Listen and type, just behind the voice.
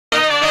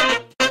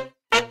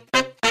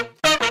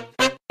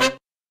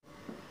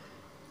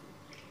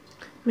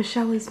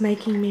Michelle is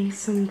making me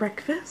some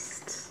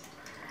breakfast.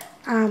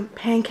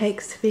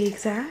 Pancakes to be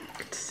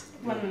exact.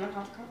 1.5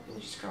 cup. You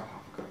just go half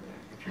a cup there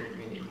if you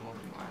really need more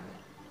than one.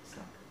 So.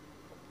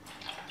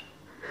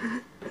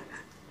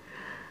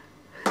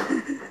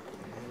 And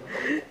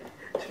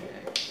 2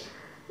 eggs.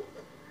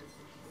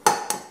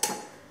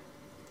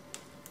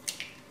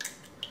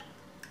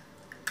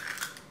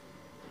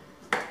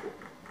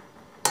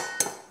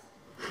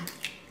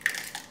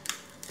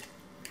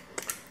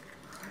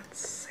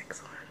 That's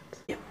excellent.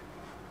 Yep.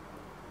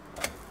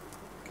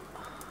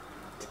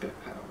 It's a bit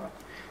pale, but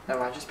that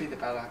might just be the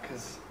batter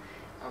because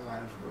I might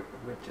have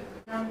whipped it.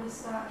 I'm going to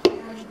start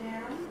counting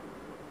down.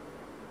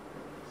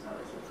 So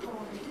it's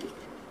recording.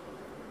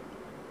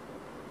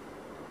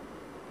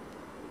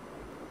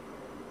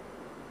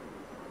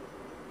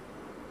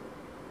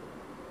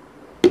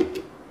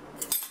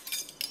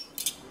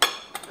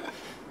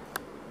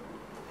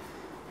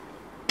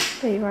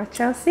 There you are,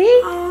 Chelsea.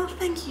 Oh,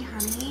 thank you,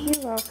 honey.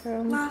 You're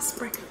welcome. Last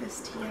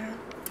breakfast here.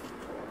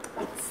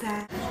 It's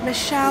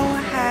Michelle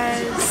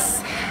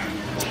has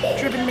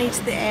driven me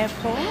to the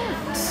airport.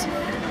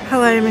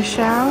 Hello,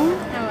 Michelle.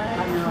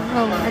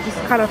 Hello. Oh, I just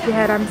cut off your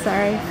head. I'm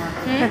sorry.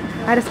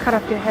 I just cut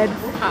off your head.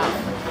 Oh.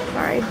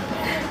 Sorry.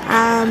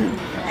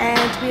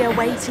 And we are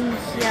waiting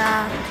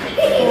here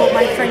for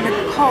my friend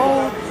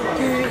Nicole,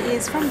 who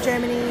is from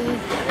Germany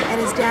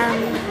and is down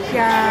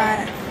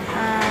here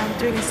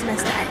doing a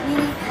semester at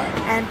uni,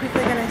 and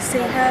quickly going to see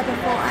her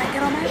before I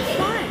get on my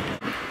flight.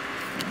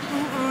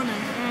 Oh no.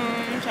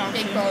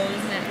 Big bowl,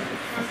 isn't it?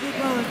 Big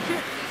bowl of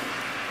chips.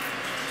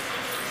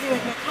 Here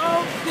with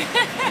Nicole.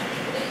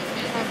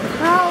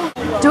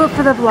 Do it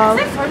for the vlog.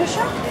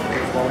 Photoshop?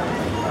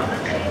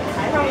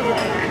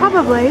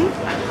 Probably.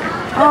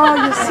 Oh,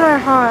 you're so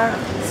hot.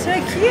 So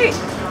cute.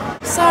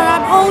 So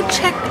I'm all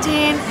checked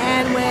in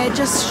and we're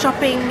just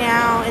shopping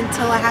now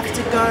until I have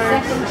to go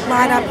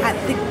line up at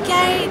the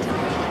gate.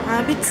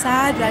 I'm a bit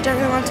sad, but I don't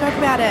really want to talk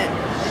about it.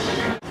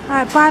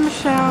 Alright, bye,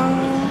 Michelle.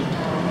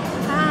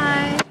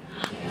 Hi.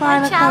 Bye,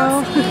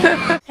 Nicole.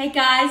 Hey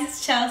guys,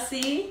 it's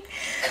Chelsea.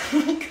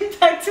 Welcome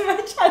back to my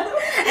channel.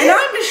 And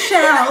I'm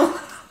Michelle.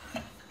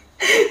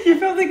 You're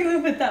probably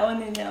gonna put that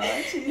one in now,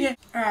 aren't you? Yeah.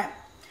 Alright.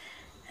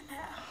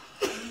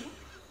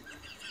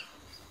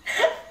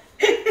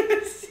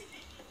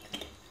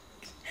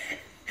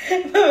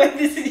 Wait,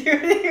 this is you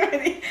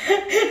ready?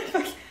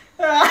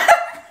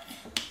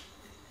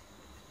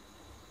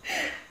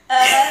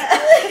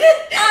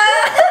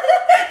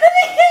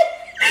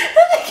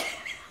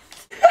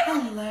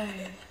 Hello.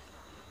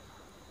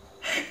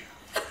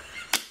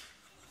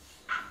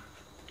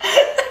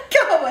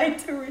 Can't wait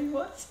to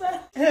rewatch that.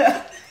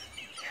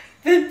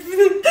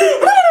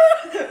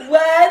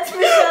 Words,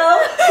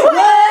 Michelle.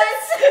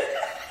 Words.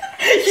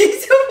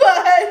 Use your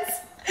words.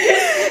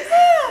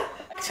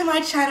 Back to my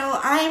channel.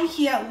 I am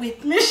here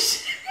with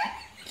Michelle.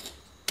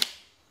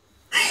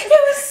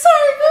 It was so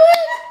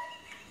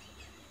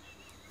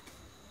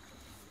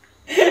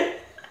good.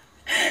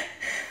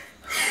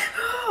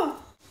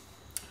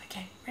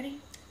 Okay, ready?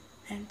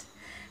 And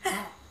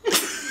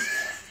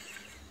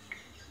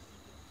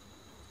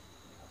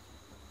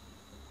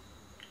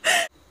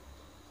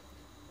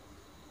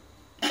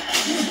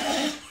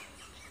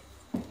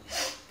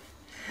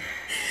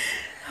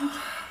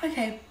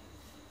okay.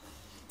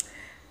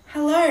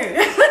 Hello.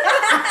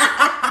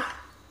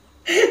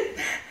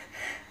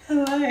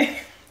 Hello.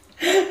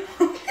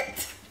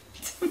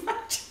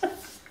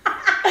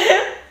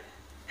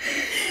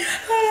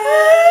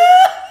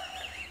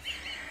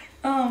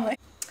 Oh my.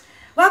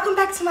 Welcome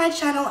back to my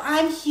channel.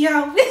 I'm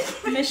here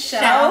with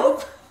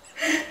Michelle.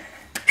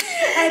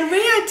 And we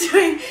are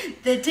doing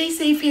the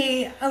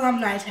DCP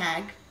Alumni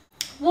TAG.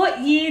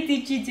 What year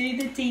did you do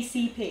the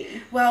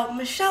DCP? Well,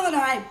 Michelle and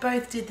I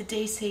both did the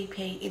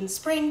DCP in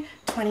spring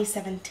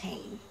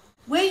 2017.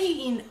 Were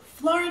you in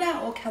Florida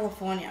or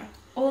California?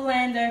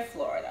 Orlando,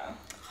 Florida.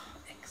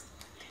 Excellent.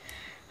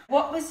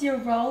 What was your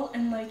role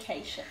and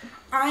location?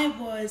 I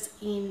was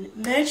in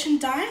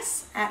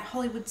merchandise at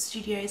Hollywood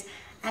Studios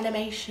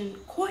Animation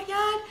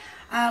Courtyard,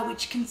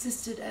 which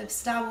consisted of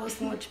Star Wars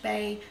Launch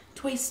Bay,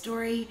 Toy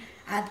Story,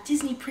 the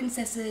Disney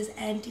Princesses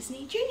and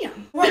Disney Junior.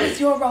 What was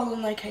your role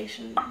and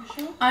location,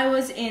 Michelle? I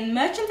was in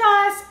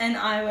merchandise and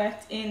I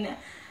worked in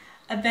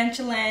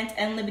Adventureland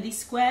and Liberty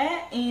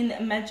Square in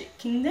Magic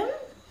Kingdom,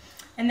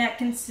 and that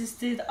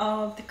consisted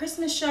of the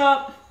Christmas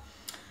shop,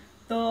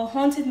 the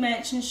Haunted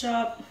Mansion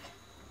shop,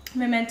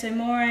 Memento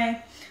Mori,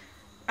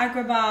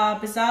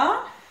 Agrabah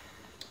Bazaar,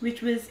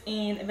 which was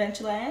in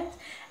Adventureland,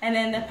 and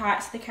then the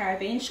Pirates of the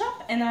Caribbean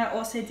shop, and I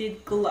also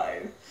did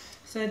Glow.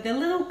 So the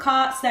little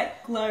carts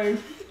that glow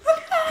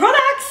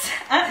products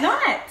at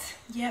night.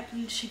 Yep,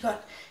 and she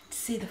got to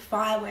see the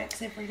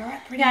fireworks every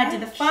night, pretty Yeah, much. I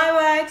did the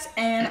fireworks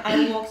and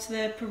I walked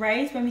the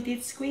parades when we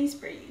did Squeeze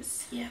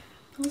Breeze. Yeah,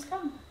 It was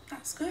fun.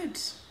 that's good.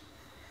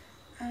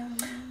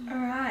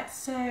 Alright,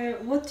 so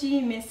what do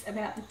you miss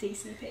about the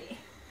DCP?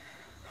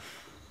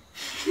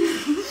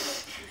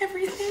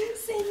 Everything.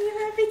 Seeing you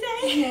every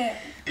day?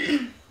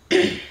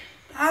 Yeah.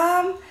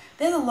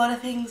 There's a lot of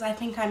things I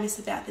think I miss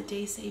about the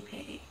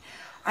DCP.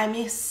 I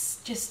miss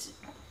just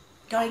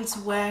going to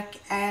work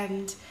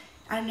and,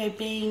 I don't know,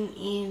 being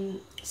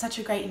in such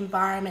a great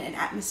environment and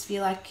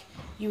atmosphere. Like,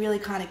 you really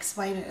can't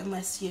explain it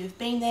unless you've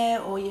been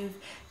there or you've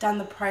done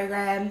the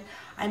program.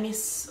 I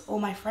miss all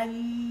my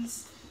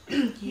friends.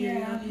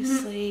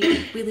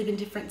 Obviously, we live in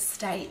different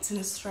states in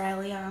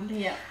Australia.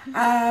 Yeah.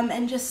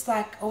 And just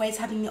like always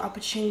having the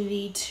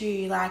opportunity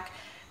to like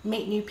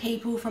meet new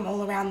people from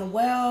all around the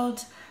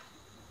world.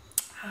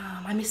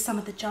 I miss some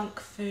of the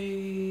junk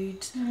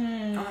food.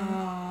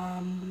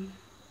 I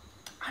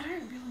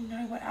don't really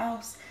know what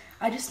else.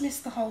 I just miss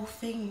the whole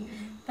thing.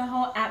 The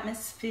whole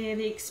atmosphere,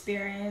 the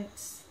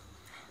experience.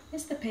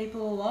 Miss the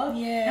people a lot.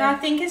 Yeah. And I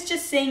think it's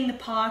just seeing the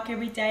park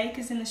every day,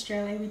 because in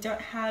Australia we don't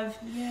have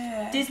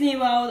Disney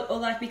World, or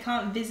like we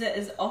can't visit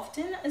as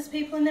often as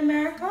people in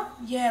America.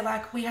 Yeah,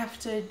 like we have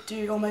to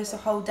do almost a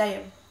whole day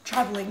of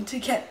travelling to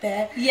get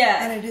there.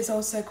 Yeah. And it is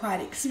also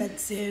quite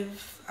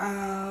expensive.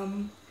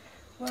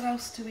 What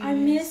else do we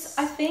miss?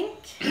 I think,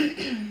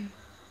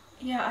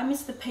 I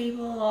miss the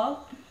people a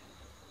lot.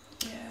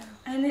 Yeah.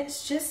 And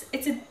it's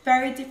a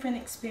very different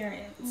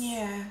experience.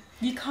 Yeah.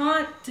 You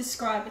can't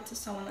describe it to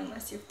someone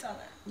unless you've done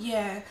it.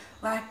 Yeah,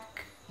 like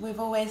we've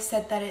always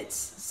said that it's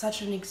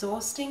such an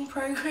exhausting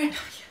program,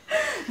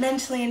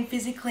 mentally and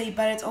physically,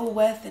 but it's all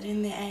worth it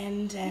in the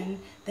end, and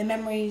the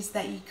memories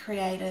that you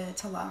create are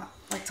to last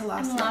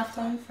And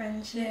lifelong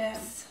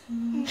friendships.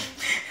 Yeah.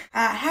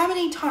 How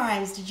many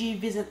times did you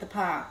visit the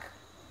park?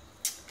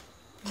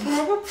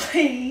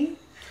 Probably,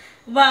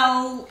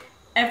 well,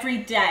 every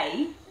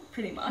day,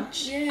 pretty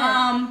much.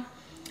 Yeah.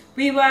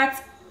 We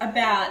worked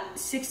about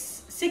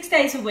six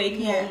days a week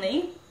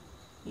normally.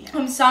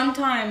 Yeah.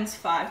 Sometimes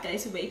 5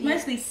 days a week,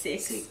 mostly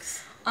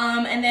six.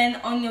 And then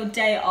on your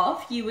day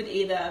off, you would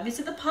either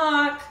visit the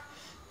park,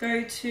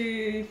 go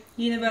to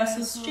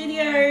Universal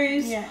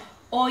Studios,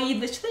 or you'd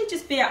literally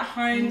just be at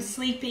home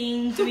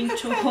sleeping, doing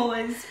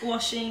chores,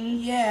 washing.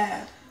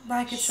 Yeah,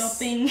 like it's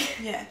shopping.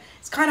 Yeah,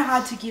 it's kind of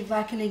hard to give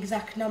like an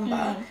exact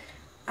number.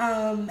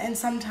 And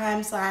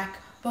sometimes like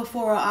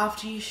before or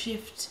after you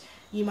shift,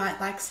 you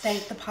might like stay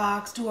at the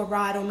parks, do a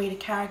ride or meet a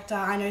character.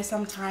 I know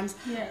sometimes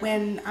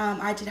when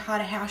I did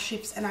harder house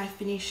shifts and I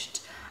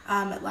finished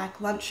at like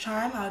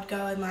lunchtime, I would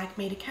go and like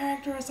meet a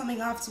character or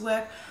something after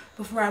work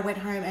before I went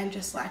home and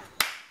just like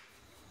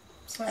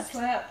slept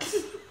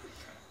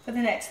for the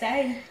next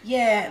day.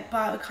 Yeah,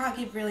 but we can't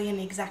give really an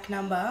exact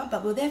number,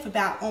 but we were there for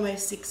about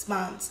almost 6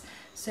 months,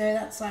 so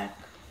that's like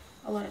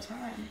a lot of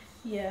time.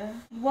 Yeah.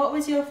 What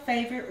was your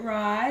favourite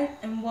ride,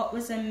 and what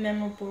was a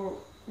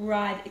memorable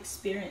ride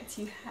experience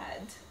you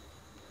had?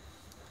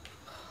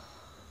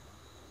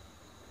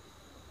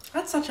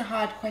 That's such a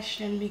hard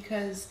question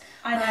because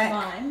I know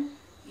mine.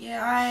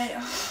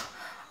 Yeah,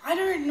 I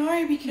don't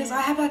know because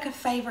I have like a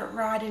favourite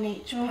ride in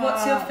each park.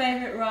 What's your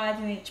favourite ride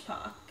in each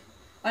park?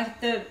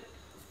 Like the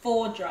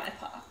 4 dry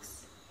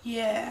parks.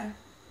 Yeah.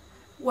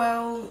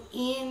 Well,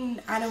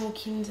 in Animal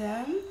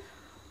Kingdom,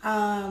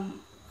 I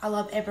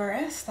love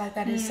Everest. Like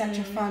that is such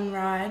a fun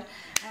ride.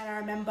 And I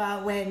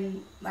remember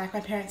when like my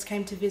parents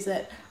came to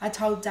visit, I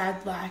told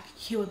Dad like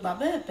he would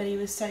love it, but he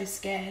was so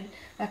scared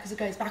like because it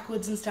goes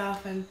backwards and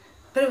stuff.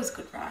 But it was a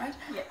good ride.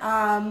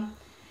 Yeah.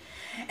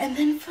 And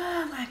then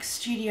for like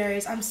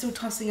studios, I'm still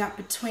tossing up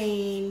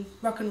between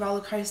Rock and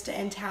Roller Coaster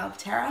and Tower of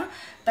Terror.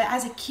 But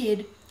as a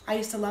kid, I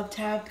used to love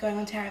going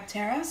on Tower of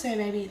Terror, so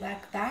maybe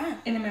like that.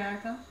 In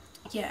America?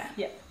 Yeah.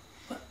 Yeah.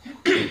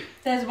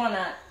 There's one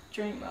at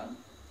Dreamworld.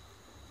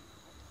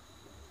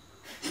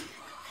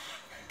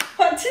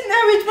 I didn't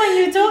know which one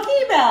you were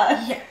talking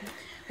about. Yeah.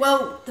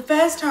 Well, the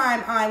first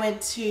time I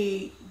went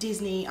to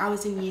Disney, I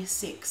was in year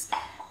 6.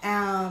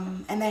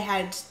 And they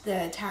had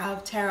the Tower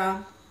of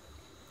Terror,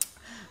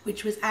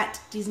 which was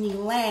at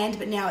Disneyland,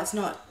 but now it's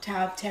not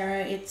Tower of Terror,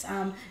 it's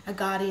a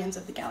Guardians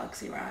of the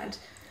Galaxy ride.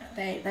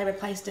 They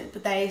replaced it,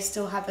 but they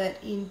still have it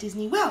in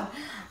Disney World.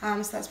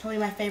 So that's probably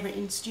my favourite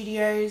in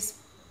studios.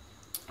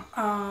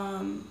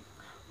 Epcot.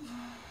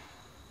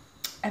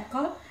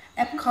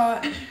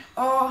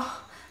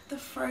 Oh, the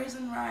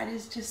Frozen ride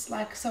is just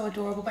like so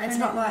adorable, but it's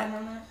not like,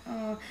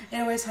 it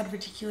always had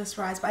ridiculous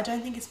rides, but I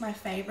don't think it's my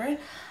favourite.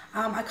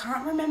 I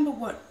can't remember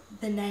what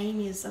the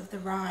name is of the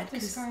ride.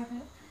 Describe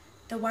it.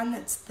 The one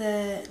that's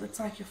it's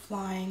like you're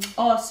flying.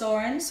 Oh,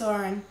 Soarin'.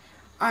 Soarin'.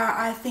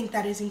 I think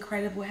that is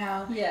incredible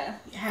how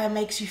it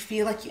makes you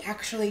feel like you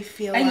actually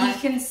feel and like...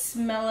 you can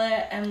smell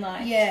it and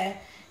like... Yeah.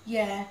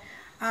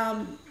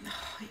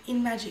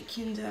 In Magic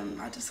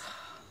Kingdom,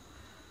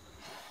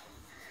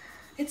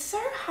 it's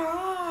so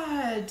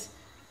hard.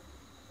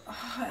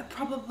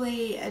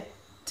 Probably a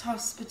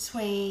toss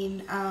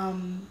between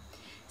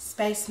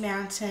Space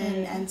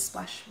Mountain and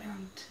Splash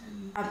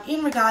Mountain.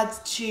 In regards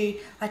to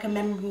like a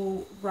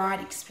memorable ride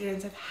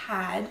experience I've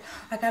had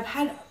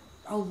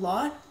a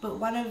lot, but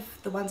one of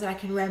the ones that I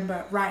can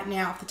remember right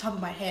now off the top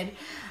of my head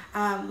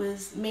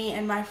was me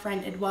and my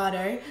friend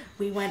Eduardo.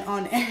 We went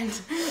on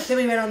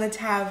the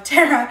Tower of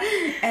Terror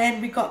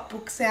and we got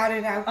books out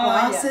in our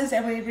glasses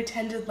and we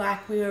pretended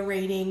like we were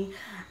reading,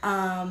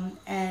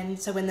 and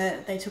so when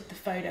they took the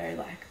photo,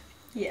 like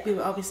Yeah. we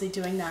were obviously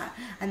doing that,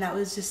 and that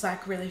was just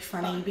like really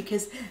funny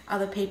because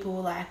other people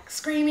were like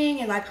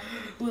screaming and like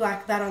we were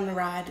like that on the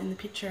ride in the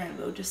picture, and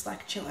we were just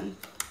like chilling.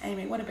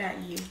 Anyway, what about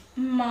you?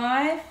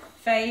 My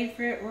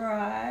favourite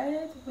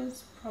ride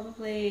was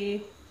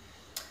probably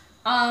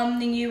the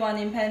new one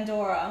in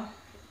Pandora.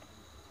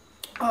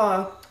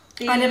 Oh,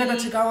 I never got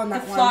to go on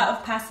that the one. Flight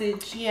of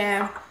Passage.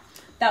 Yeah,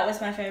 That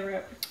was my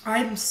favourite.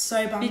 I'm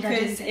so bummed I didn't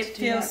Because get it to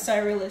do feels that.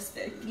 so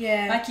realistic.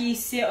 Yeah. Like you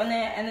sit on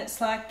it and it's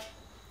like,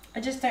 I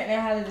just don't know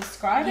how to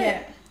describe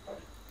it.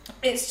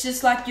 It's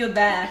just like you're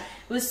there.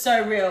 It was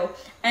so real.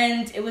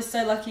 And it was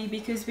so lucky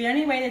because we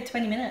only waited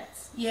 20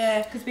 minutes.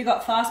 Yeah. Because we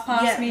got fast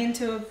pass, me and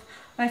two of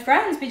my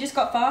friends. We just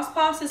got fast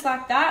passes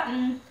like that.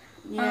 And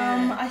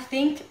I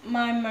think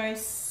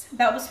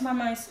that was my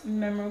most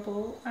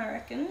memorable, I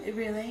reckon.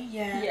 Really?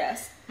 Yeah.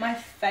 Yes. My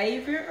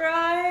favourite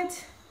ride?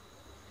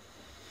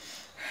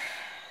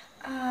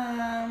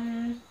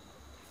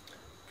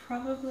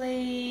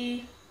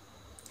 Probably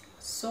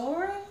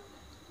soaring.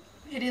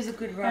 It is a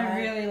good ride. I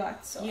really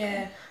liked soaring.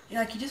 Yeah.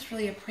 Like you just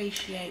really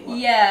appreciate what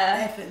the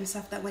effort and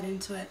stuff that went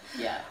into it.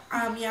 Yeah.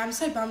 Yeah, I'm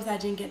so bummed that I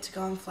didn't get to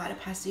go on Flight of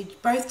Passage.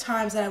 Both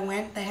times that I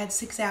went, they had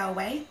 6-hour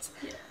waits.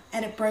 Yeah.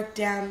 And it broke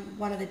down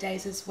one of the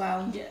days as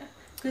well. Yeah.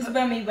 Because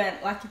when we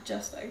went, like it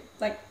just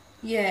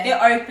yeah,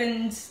 it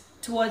opened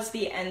towards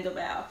the end of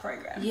our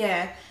program.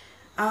 Yeah.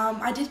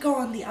 I did go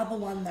on the other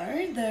one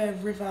though, the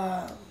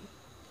river,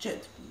 the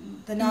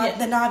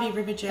Navi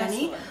River Journey. That's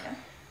the one, yeah.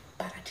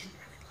 But I didn't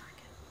really like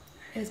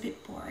it. It was a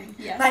bit boring.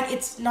 Yeah. Like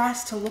it's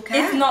nice to look at.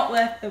 It's not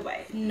worth the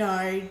wait.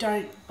 No,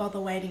 don't bother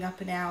waiting up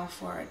an hour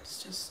for it.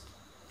 It's just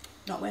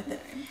not worth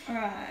it.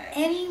 Alright.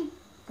 Anyway,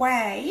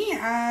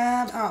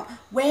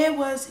 where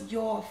was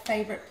your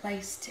favourite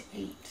place to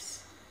eat?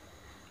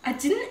 I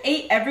didn't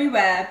eat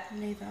everywhere.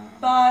 Neither.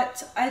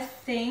 But I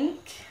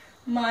think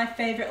my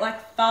favourite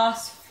like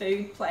fast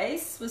food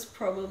place was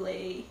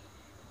probably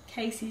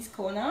Casey's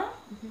Corner.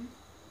 Mm-hmm.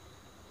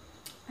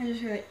 I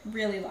just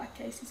really like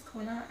Casey's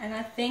Corner. And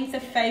I think the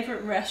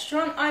favourite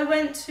restaurant I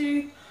went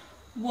to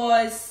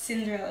was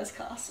Cinderella's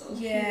Castle.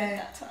 We went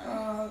that time.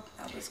 Oh,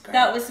 that was great.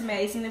 That was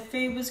amazing. The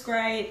food was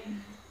great.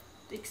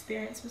 The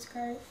experience was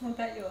great. What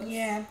about yours?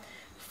 Yeah.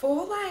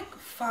 For like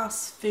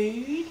fast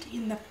food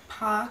in the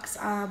parks,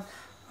 oh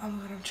my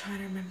god, I'm trying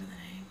to remember the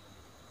name.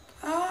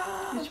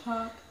 Which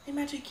park? In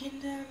Magic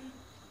Kingdom.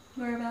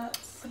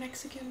 Whereabouts? The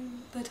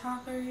Mexican, the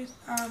tacos.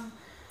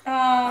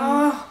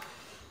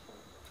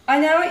 I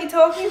know what you're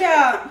talking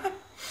about.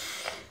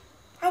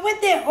 I went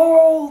there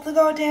all the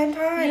goddamn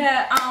time.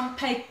 Yeah,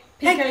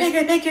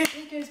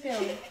 Pecos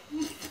Bill.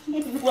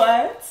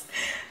 What?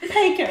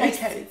 Pecos.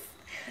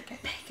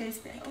 Pecos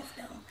Bill.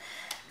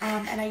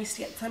 And I used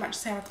to get so much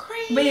sour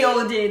cream. We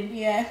all did.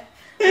 Yeah.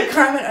 We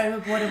kind of went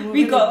overboard and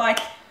we got like,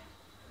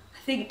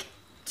 I think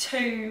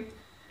two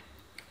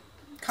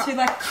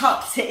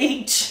cups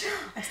each.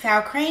 A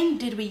sour cream.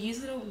 Did we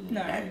use it all?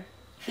 No.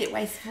 Bit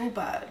wasteful,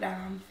 but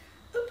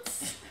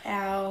oops.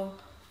 Our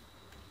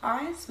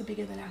eyes were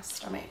bigger than our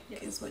stomach,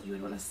 is what you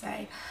would want to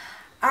say.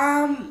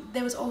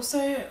 There was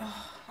also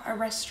a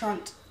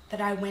restaurant that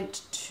I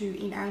went to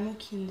in Animal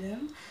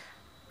Kingdom.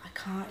 I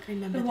can't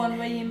remember the one name.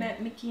 where you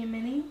met Mickey and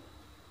Minnie?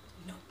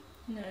 No.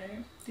 No.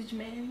 Did you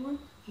meet anyone?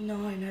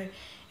 No.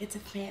 It's a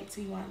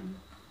fancy one.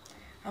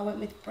 I went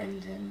with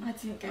Brendan. I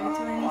didn't go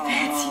to any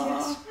fancy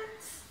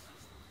restaurants.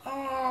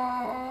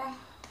 Oh.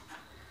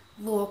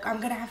 Look, I'm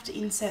going to have to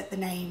insert the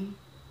name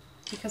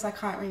because I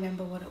can't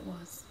remember what it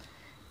was.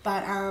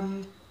 But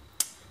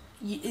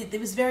it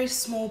was very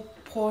small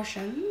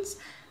portions,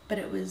 but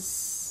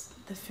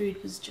the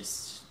food was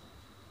just...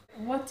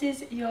 What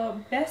is your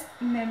best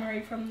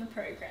memory from the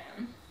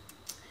program?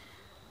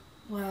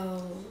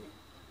 Well,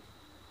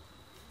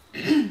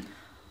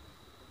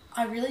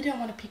 I really don't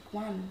want to pick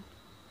one.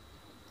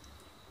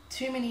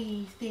 Too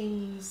many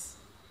things,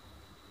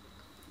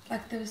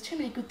 like there was too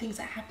many good things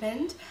that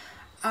happened.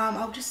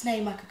 I'll just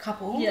name like a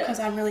couple because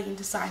I'm really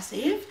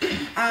indecisive.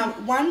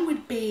 One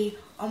would be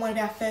on one of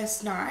our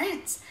first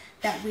nights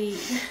that we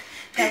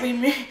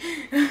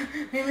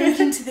moved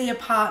into the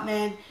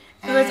apartment.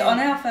 It was on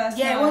our first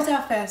night. Yeah, it was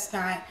our first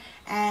night.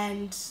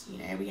 And,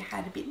 we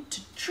had a bit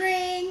to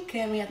drink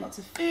and we had lots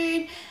of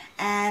food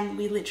and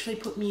we literally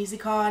put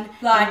music on.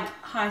 Like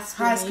High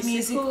School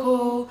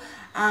Musical.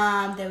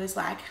 There was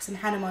like some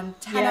Hannah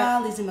Montana,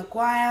 Lizzie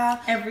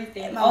McGuire.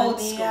 Everything. Old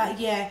school.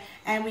 Yeah.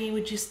 And we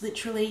were just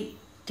literally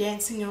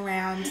dancing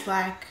around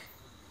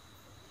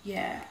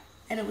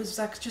and it was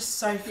like just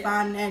so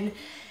fun. And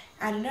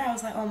I don't know, I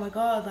was like, oh my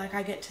god, like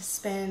I get to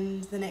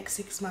spend the next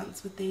 6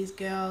 months with these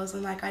girls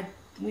and like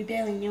we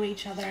barely knew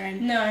each other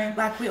and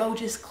like we all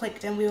just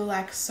clicked and we were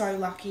like so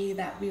lucky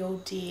that we all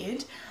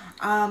did.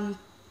 And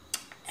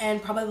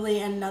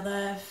probably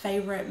another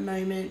favourite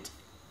moment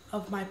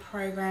of my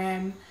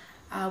program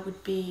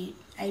would be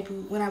able,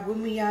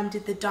 when we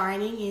did the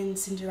dining in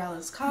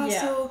Cinderella's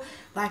castle,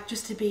 like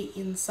just to be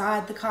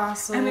inside the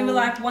castle. And we were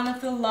like one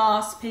of the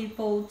last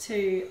people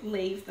to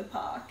leave the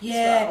park as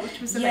well,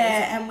 which was amazing.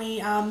 Yeah, and we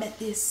met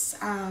this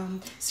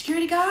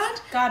security guy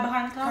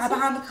behind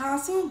the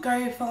castle.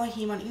 Go follow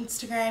him on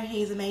Instagram.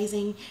 He's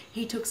amazing.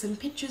 He took some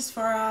pictures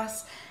for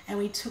us, and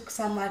we took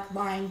some like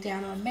lying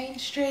down on Main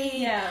Street.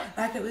 Yeah,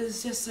 like it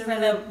was just a where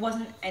there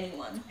wasn't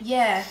anyone.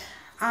 Yeah.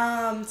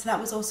 So that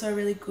was also a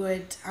really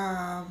good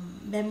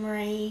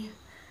memory.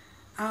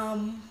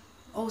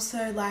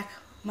 Also, like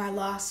my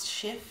last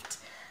shift,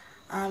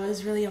 it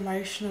was really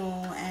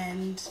emotional,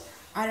 and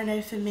I don't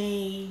know, for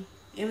me,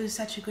 it was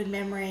such a good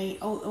memory,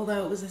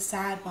 although it was a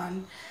sad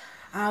one.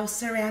 I was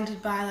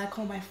surrounded by like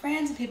all my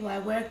friends and people I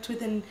worked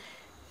with, and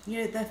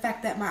you know, the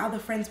fact that my other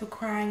friends were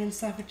crying and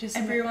stuff, it just...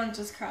 Everyone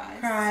just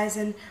cries.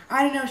 And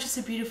I don't know, it's just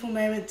a beautiful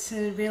moment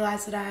to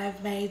realise that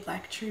I've made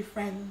like true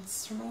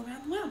friends from all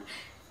around the world.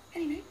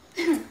 Anyway,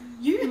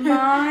 you?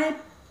 My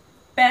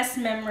best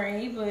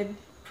memory would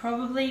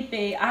probably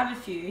be, I have a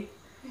few.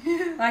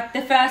 Like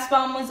the first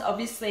one was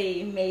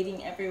obviously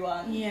meeting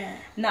everyone. Yeah.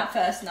 And that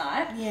first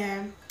night.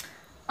 Yeah.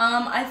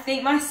 I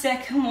think my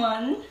second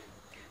one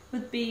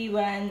would be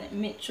when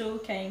Mitchell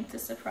came to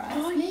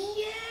surprise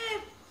me.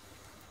 Yeah.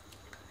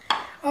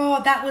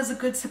 Oh, that was a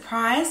good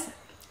surprise.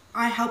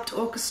 I helped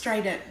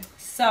orchestrate it.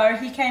 So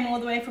he came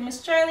all the way from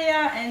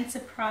Australia and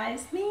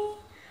surprised me.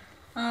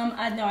 I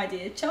had no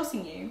idea. Chelsea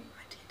knew.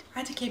 I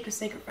had to keep it a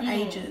secret for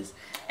ages.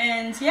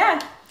 And yeah,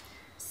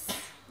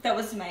 that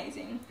was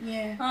amazing.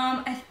 Yeah.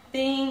 I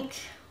think,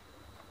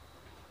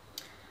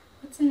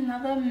 what's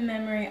another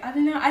memory? I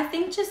don't know. I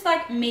think just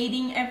like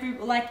meeting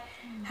everyone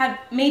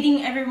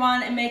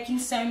and making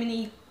so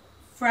many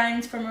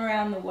friends from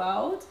around the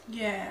world.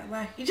 Yeah,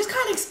 like you just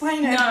can't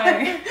explain it.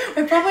 No.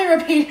 We're probably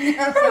repeating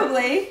ourselves.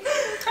 Probably.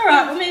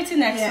 Alright, we'll move to the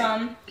next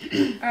one.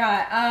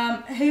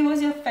 Alright, who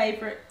was your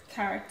favourite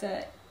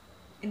character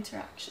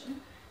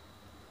interaction?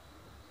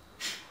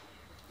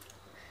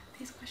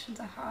 These questions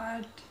are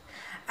hard.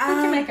 We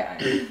can make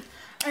it.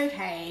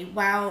 Okay,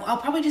 well, I'll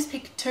probably just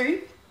pick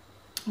two.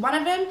 One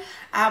of them,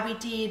 we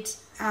did,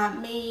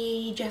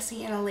 me,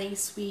 Jessie and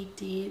Elise, we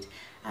did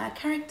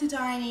character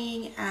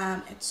dining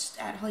at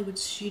Hollywood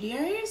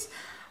Studios.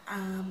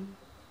 I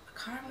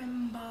can't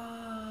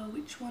remember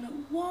which one it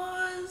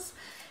was,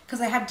 because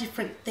they have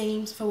different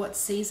themes for what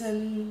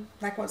season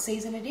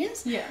it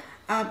is. Yeah.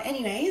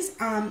 Anyways,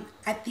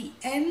 at the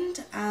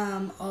end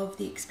of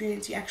the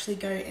experience, you actually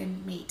go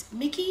and meet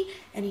Mickey,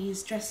 and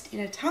he's dressed in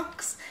a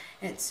tux,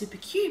 and it's super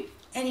cute.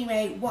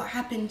 Anyway, what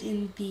happened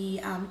in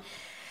the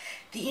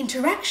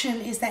interaction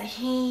is that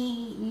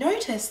he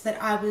noticed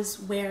that I was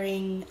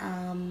wearing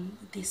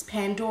this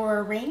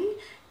Pandora ring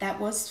that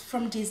was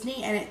from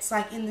Disney, and it's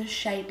like in the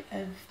shape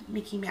of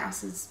Mickey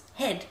Mouse's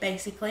head,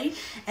 basically.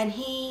 And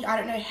I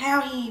don't know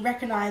how he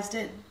recognized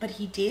it, but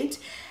he did,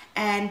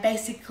 and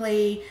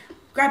basically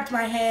grabbed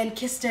my hand,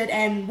 kissed it,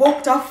 and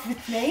walked off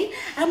with me.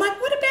 And I'm like,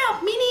 what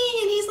about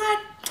Minnie? And he's like,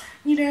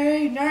 you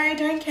know, no, I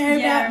don't care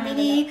about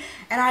Minnie.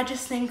 And I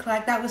just think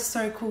like that was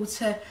so cool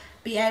to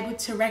be able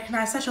to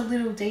recognize such a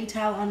little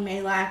detail on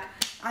me. Like,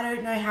 I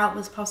don't know how it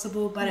was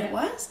possible, but it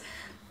was.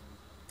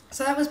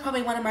 So that was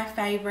probably one of my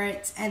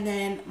favorites. And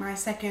then my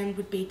second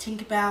would be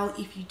Tinkerbell.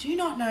 If you do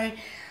not know,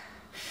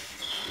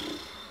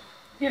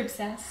 you're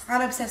obsessed. I'm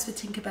obsessed with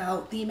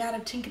Tinkerbell. The amount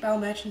of Tinkerbell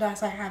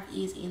merchandise I have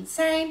is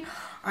insane.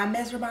 I'm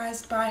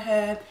mesmerized by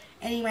her.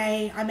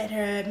 Anyway, I met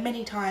her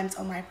many times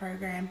on my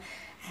program,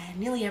 and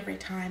nearly every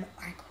time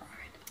I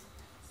cried.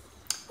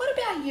 What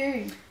about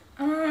you?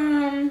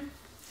 I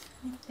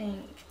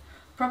think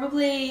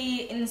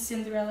probably in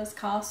Cinderella's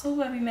castle,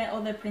 where we met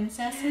all the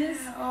princesses.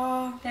 Yeah.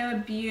 Oh. They were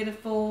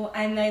beautiful,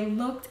 and they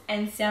looked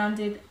and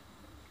sounded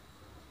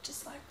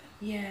just like them.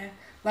 Yeah,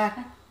 like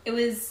it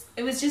was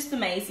just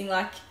amazing.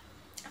 Like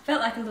I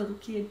felt like a little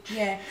kid.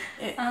 Yeah,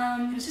 it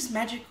was just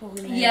magical.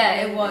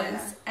 Yeah, it was.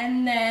 Yeah.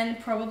 And then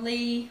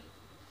probably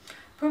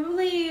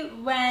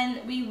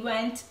when we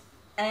went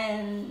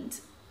and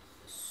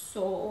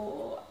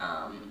saw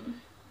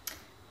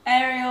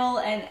Ariel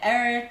and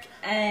Eric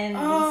and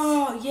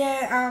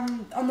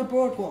on the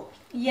boardwalk.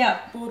 Yeah,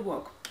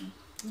 boardwalk.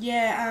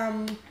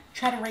 Yeah,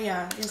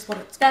 Trattoria is what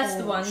it's That's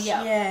called. The one.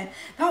 Yeah, yeah,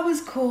 that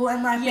was cool,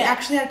 and like we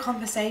actually had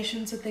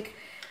conversations with the.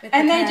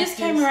 And they just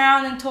came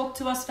around and talked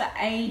to us for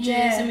ages,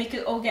 and we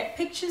could all get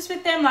pictures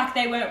with them. Like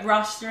they weren't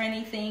rushed or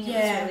anything. It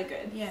was really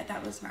good. Yeah,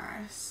 that was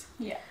nice.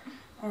 Yeah.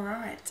 All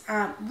right.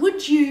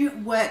 Would you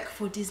work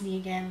for Disney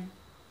again?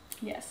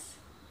 Yes.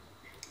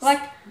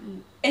 Like,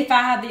 if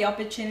I had the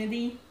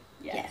opportunity,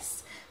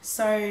 yes.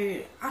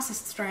 So, us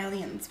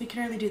Australians, we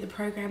can only do the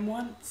program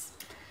once.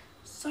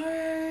 So...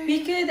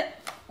 we could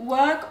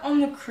work on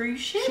the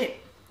cruise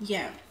ship.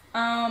 Yeah.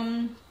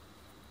 Around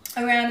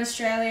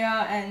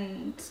Australia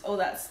and all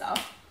that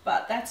stuff.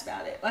 But that's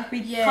about it. Like,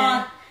 we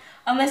can't,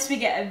 unless we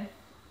get a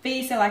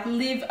visa, like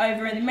live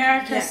over in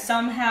America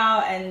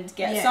somehow and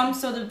get some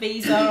sort of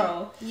visa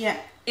or...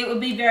 it would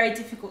be very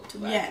difficult to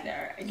work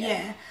there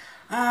again.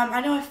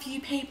 I know a few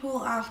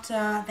people,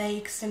 after they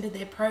extended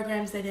their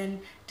programs, they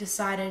then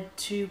decided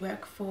to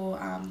work for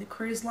the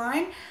cruise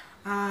line.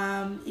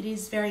 It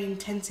is very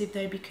intensive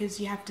though, because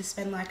you have to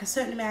spend like a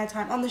certain amount of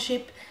time on the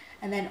ship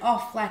and then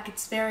off. Like,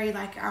 it's very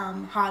like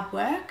hard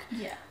work.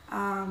 Yeah.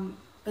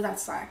 But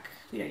that's like,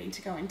 we don't need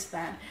to go into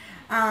that.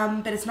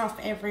 But it's not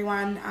for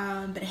everyone.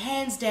 But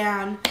hands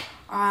down,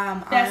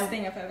 Best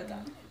thing I've ever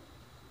done.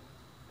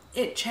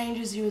 It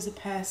changes you as a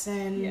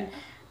person.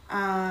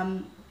 Yeah.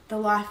 The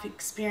life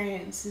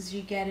experiences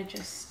you get are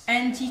just...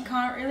 And you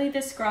can't really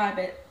describe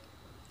it.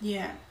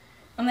 Yeah.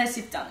 Unless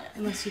you've done it.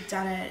 Unless you've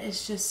done it.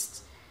 It's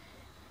just...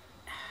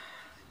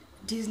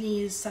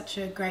 Disney is such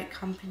a great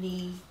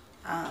company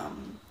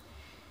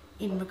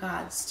in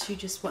regards to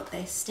just what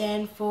they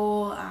stand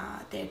for,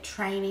 their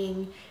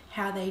training,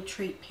 how they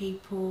treat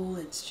people.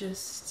 It's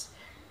just...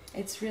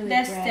 It's really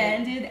their great.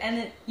 standard,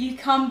 and you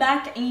come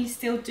back and you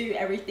still do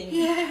everything.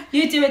 Yeah.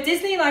 You do at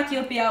Disney, like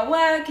you'll be at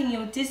work and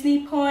you'll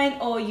Disney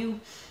point, or you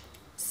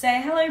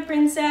say hello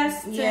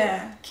princess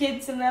to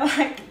kids and they're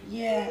like...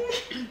 Yeah.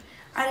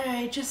 I don't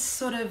know, it just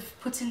sort of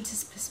puts into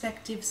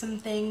perspective some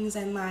things,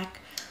 and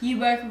like... You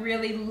work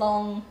really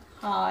long,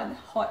 hard,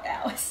 hot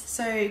hours.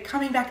 So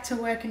coming back to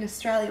work in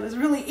Australia was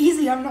really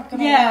easy, I'm not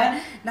gonna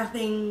lie.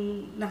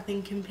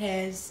 Nothing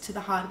compares to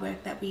the hard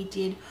work that we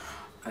did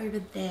over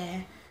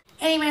there.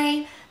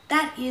 Anyway,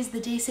 that is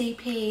the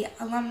DCP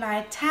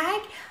Alumni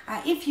Tag.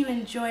 If you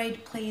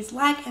enjoyed, please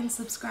like and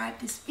subscribe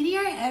this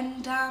video,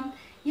 and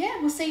yeah,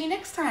 we'll see you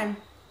next time.